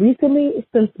 And recently,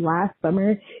 since last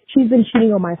summer, she's been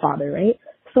cheating on my father, right?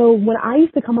 So when I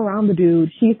used to come around the dude,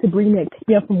 she used to bring me, like, pick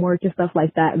me up from work and stuff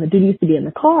like that. And the dude used to be in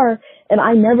the car. And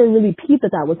I never really peeped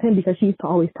that was him because she used to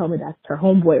always tell me that's her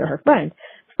homeboy or her friend.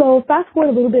 So fast forward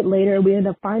a little bit later, we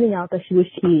ended up finding out that she was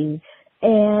cheating.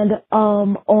 And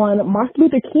on Martin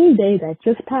Luther King Day that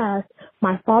just passed,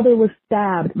 my father was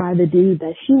stabbed by the dude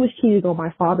that she was cheating on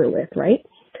my father with, right?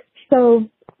 So,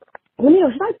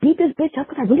 should I beat this bitch up?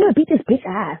 Because I really want to beat this bitch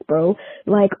ass, bro.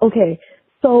 Like, okay.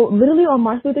 So literally on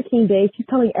Martin Luther King Day, she's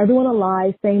telling everyone a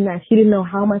lie, saying that she didn't know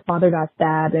how my father got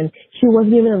stabbed and she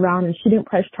wasn't even around and she didn't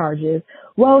press charges.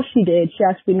 Well, she did. She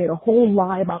actually made a whole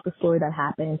lie about the story that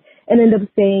happened and ended up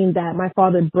saying that my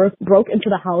father broke into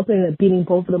the house and ended up beating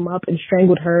both of them up and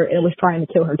strangled her and was trying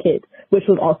to kill her kids, which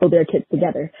was also their kids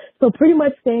together. So pretty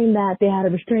much saying that he had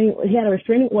a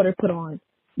restraining order put on.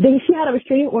 She had a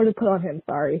restraining order put on him,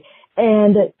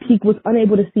 and he was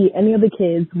unable to see any of the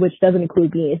kids, which doesn't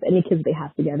include me, if any kids they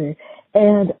have together,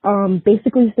 and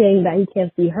basically saying that he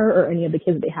can't see her or any of the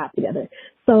kids they have together.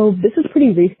 So this is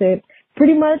pretty recent.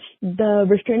 Pretty much the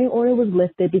restraining order was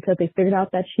lifted because they figured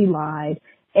out that she lied,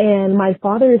 and my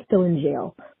father is still in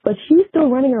jail. But she's still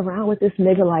running around with this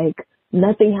nigga like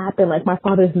nothing happened, like my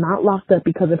father's not locked up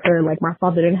because of her, like my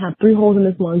father didn't have 3 holes in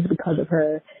his lungs because of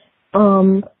her.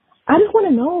 I just want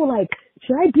to know, like,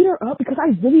 should I beat her up? Because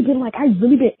I've really been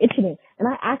itching it. And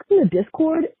I asked in the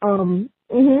Discord,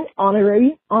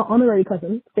 honorary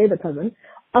cousin, favorite cousin,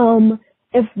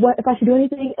 if I should do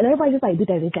anything, and everybody just like, beat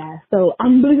that bitch ass. So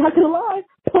I'm really not gonna lie,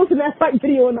 posting that fight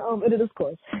video in the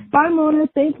Discord. Bye, Mona.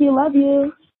 Thank you. Love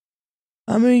you.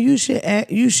 I mean, you should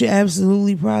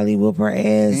absolutely probably whoop her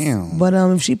ass. Damn. But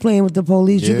if she playing with the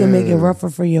police, you can make it rougher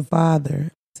for your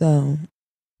father. So,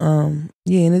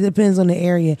 yeah, and it depends on the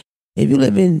area. If you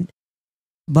live in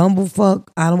Bumblefuck,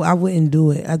 I wouldn't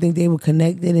do it. I think they would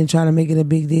connect it and try to make it a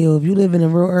big deal. If you live in a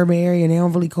real urban area and they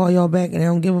don't really call y'all back and they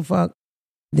don't give a fuck,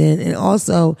 then, and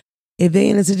also, if they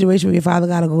in a situation where your father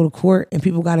got to go to court and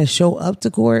people got to show up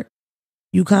to court,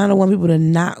 you kind of want people to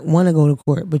not want to go to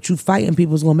court, but you fighting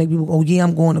people is going to make people go, oh yeah,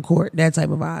 I'm going to court, that type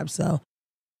of vibe. So,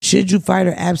 should you fight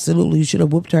her? Absolutely. You should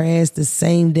have whooped her ass the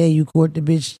same day you court the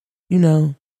bitch,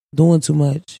 doing too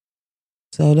much.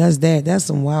 So that's that. That's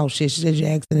some wild shit. She said you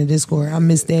asked in the Discord. I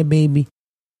miss that baby.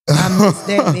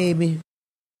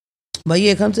 But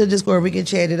yeah, come to the Discord. We can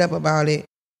chat it up about it.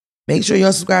 Make sure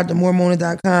y'all subscribe to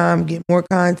moremona.com. Get more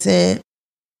content.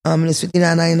 And it's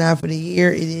 $59.99 for the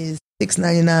year. It is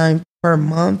 $6.99 per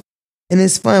month. And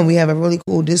it's fun. We have a really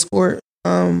cool Discord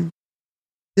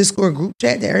group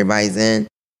chat that everybody's in.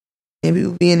 And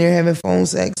people be in there having phone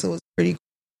sex. So it's pretty cool.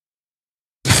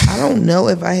 I don't know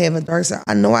if I have a dark side.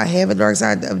 I know I have a dark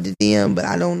side of the DM, but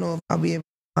I don't know if I'll be able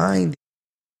to find it.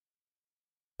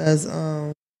 Because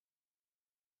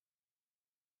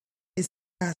it's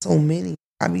got so many.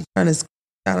 I be trying to screenshot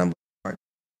them.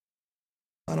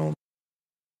 I don't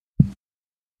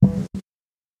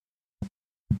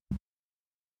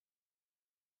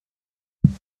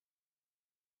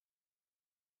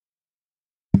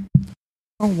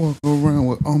I walk around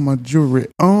with all my jewelry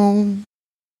on.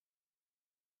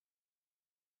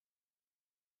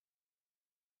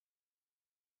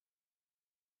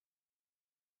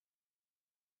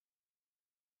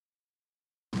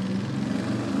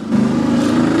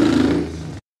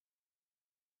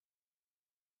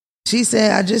 She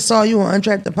said, I just saw you on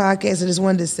Untrapped the podcast. I just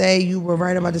wanted to say you were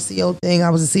right about the CO thing. I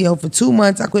was a CO for 2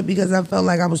 months. I quit because I felt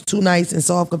like I was too nice and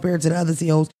soft compared to the other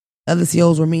COs. The other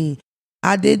COs were mean.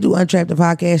 I did do Untrapped the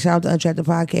podcast. Shout out to Untrapped the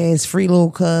podcast. Free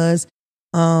Lil Cuz.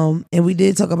 And we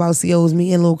did talk about COs.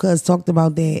 Me and Lil Cuz talked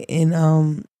about that.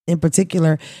 And in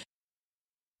particular,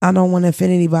 I don't want to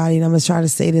offend anybody, and I'm going to try to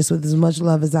say this with as much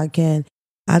love as I can.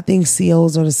 I think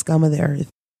COs are the scum of the earth.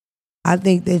 I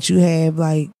think that you have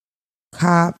like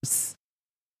cops,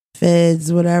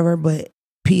 feds, whatever, but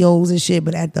POs and shit.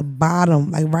 But at the bottom,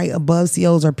 like right above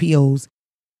COs are POs.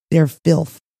 They're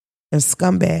filth. They're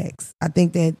scumbags. I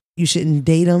think that you shouldn't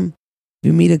date them. If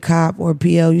you meet a cop or a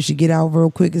PO, you should get out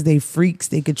real quick because they freaks.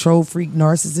 They control freak,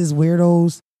 narcissists,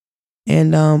 weirdos.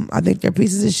 And I think they're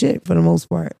pieces of shit for the most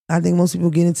part. I think most people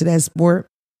get into that sport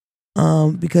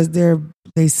because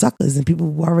they suckers and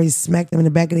people already smacked them in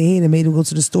the back of the head and made them go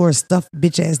to the store, stuff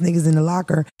bitch ass niggas in the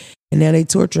locker, and now they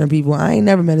torturing people. I ain't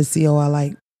never met a CO I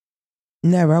like.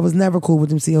 Never. I was never cool with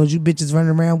them COs. You bitches running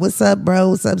around. What's up, bro?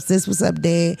 What's up, sis? What's up,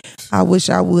 dad? I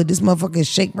wish I would. This motherfucker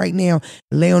shake right now,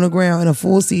 lay on the ground in a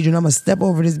full seizure, and I'm gonna step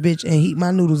over this bitch and heat my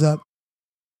noodles up.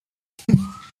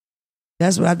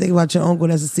 That's what I think about your uncle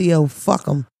that's a CO. Fuck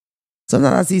him.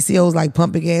 Sometimes I see COs like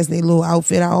pumping gas in their little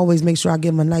outfit. I always make sure I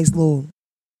give them a nice little.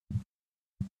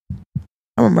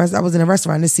 I remember I was in a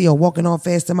restaurant and the CO walking on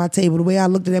fast to my table. The way I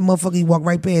looked at that motherfucker, he walked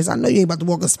right past. I know you ain't about to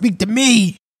walk and speak to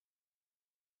me.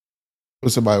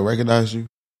 Would somebody recognize you?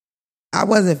 I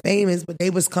wasn't famous, but they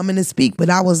was coming to speak. But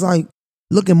I was like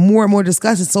looking more and more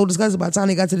disgusted, so disgusted. By the time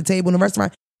they got to the table in the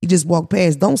restaurant, he just walked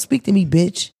past. Don't speak to me,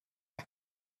 bitch. I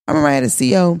remember I had a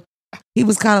CO. He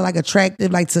was kind of like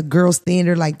attractive, like to girl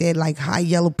standard, like that, like high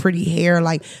yellow, pretty hair.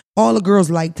 Like all the girls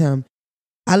liked him.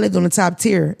 I lived on the top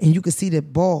tier and you could see the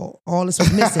ball. All this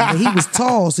was missing, but he was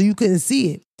tall, so you couldn't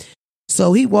see it.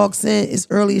 So he walks in, it's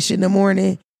early as shit in the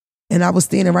morning, and I was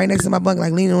standing right next to my bunk,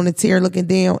 like leaning on the tier, looking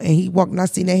down, and he walked and I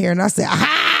seen that hair and I said,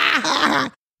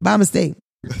 ah, by mistake.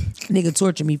 Nigga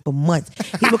tortured me for months.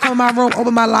 He would come in my room,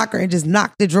 open my locker, and just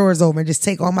knock the drawers over and just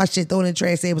take all my shit, throw it in the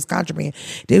trash, say it was contraband.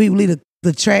 Then he would leave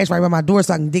the trash right by my door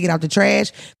so I can dig it out the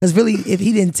trash. Because really, if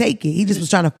he didn't take it, he just was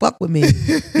trying to fuck with me.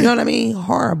 You know what I mean?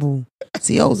 Horrible.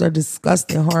 COs are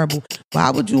disgusting, horrible. Why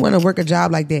would you want to work a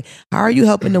job like that? How are you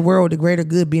helping the world, the greater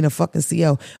good, being a fucking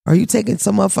CO? Are you taking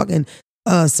some motherfucking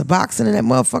Suboxone in that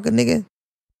motherfucker, nigga?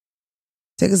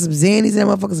 Taking some Xannies in that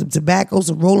motherfucker, some tobacco,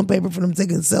 some rolling paper for them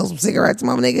taking sell some cigarettes,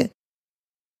 mama nigga?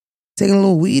 Taking a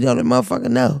little weed on that motherfucker?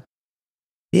 No.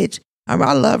 Bitch. I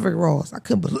love Rick Ross. I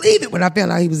couldn't believe it when I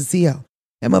found out he was a CO.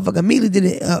 That motherfucker immediately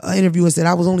did an interview and said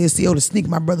I was only a CO to sneak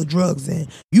my brother drugs in.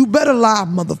 You better lie,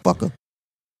 motherfucker.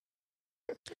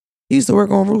 He used to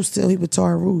work on roofs till he would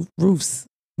tar roofs.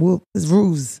 Well, it's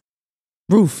roofs.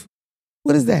 Roof.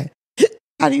 What is that?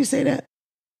 How do you say that?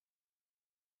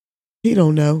 He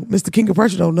don't know. Mr. King of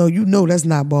Pressure don't know. You know that's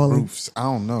not balling. Roofs. I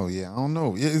don't know. Yeah, I don't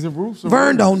know. Yeah, is it roofs? Or Vern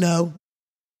roofs? don't know.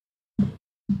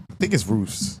 I think it's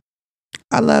roofs.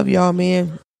 I love y'all,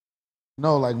 man.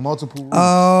 No, like multiple roofs.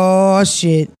 Oh,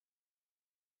 shit.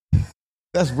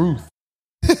 That's roof.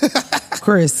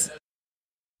 Chris.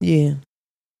 Yeah.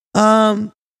 I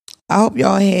hope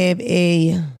y'all have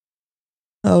a,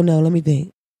 oh no, let me think.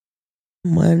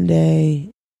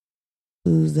 Monday,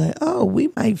 Tuesday. Oh, we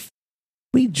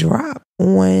drop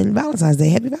on Valentine's Day.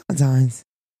 Happy Valentine's.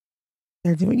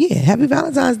 Yeah, happy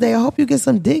Valentine's Day. I hope you get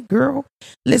some dick, girl.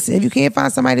 Listen, if you can't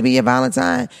find somebody to be your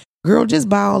Valentine, girl, just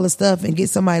buy all the stuff and get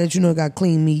somebody that you know got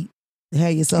clean meat.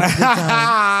 Have yourself a good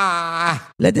time.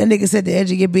 Let that nigga sit at the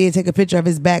edge of your bed, take a picture of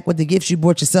his back with the gifts you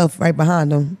bought yourself right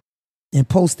behind him. And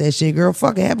post that shit, girl.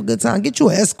 Fuck it, have a good time. Get you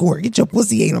an escort. Get your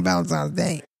pussy ate on Valentine's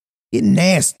Day. Get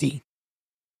nasty.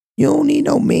 You don't need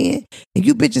no man. And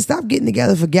you bitches stop getting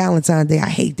together for Valentine's Day. I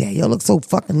hate that. Y'all look so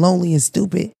fucking lonely and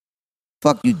stupid.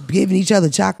 Fuck you giving each other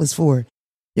chocolates for.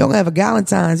 Y'all gonna have a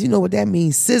Valentine's. You know what that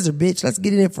means. Scissor, bitch. Let's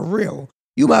get it in for real.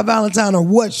 You my Valentine or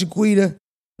what, Shaquita?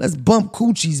 Let's bump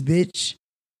coochies, bitch.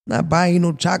 Not buying you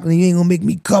no chocolate. You ain't gonna make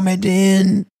me come at the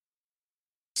end.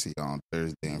 See you on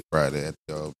Thursday and Friday at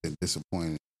y'all. Been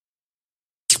disappointed.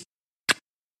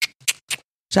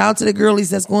 Shout out to the girlies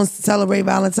that's going to celebrate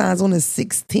Valentine's on the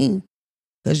 16th.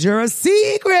 Because you're a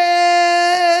secret.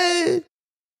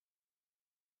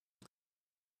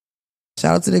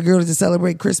 Shout out to the girlies that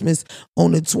celebrate Christmas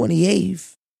on the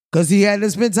 28th. Because he had to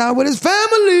spend time with his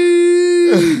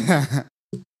family.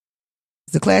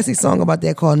 It's a classic song about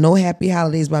that called No Happy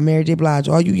Holidays by Mary J. Blige.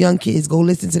 All you young kids, go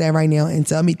listen to that right now and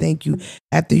tell me thank you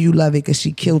after you love it because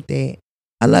she killed that.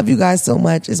 I love you guys so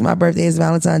much. It's my birthday. It's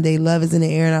Valentine's Day. Love is in the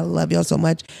air, and I love y'all so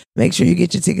much. Make sure you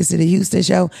get your tickets to the Houston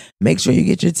show. Make sure you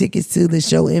get your tickets to the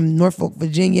show in Norfolk,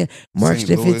 Virginia, March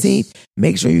the 15th.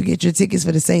 Make sure you get your tickets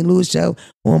for the St. Louis show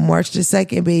on March the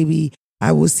 2nd, baby.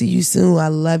 I will see you soon. I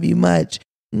love you much.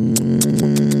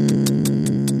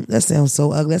 That sounds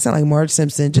so ugly. That sounds like Marge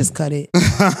Simpson. Just cut it.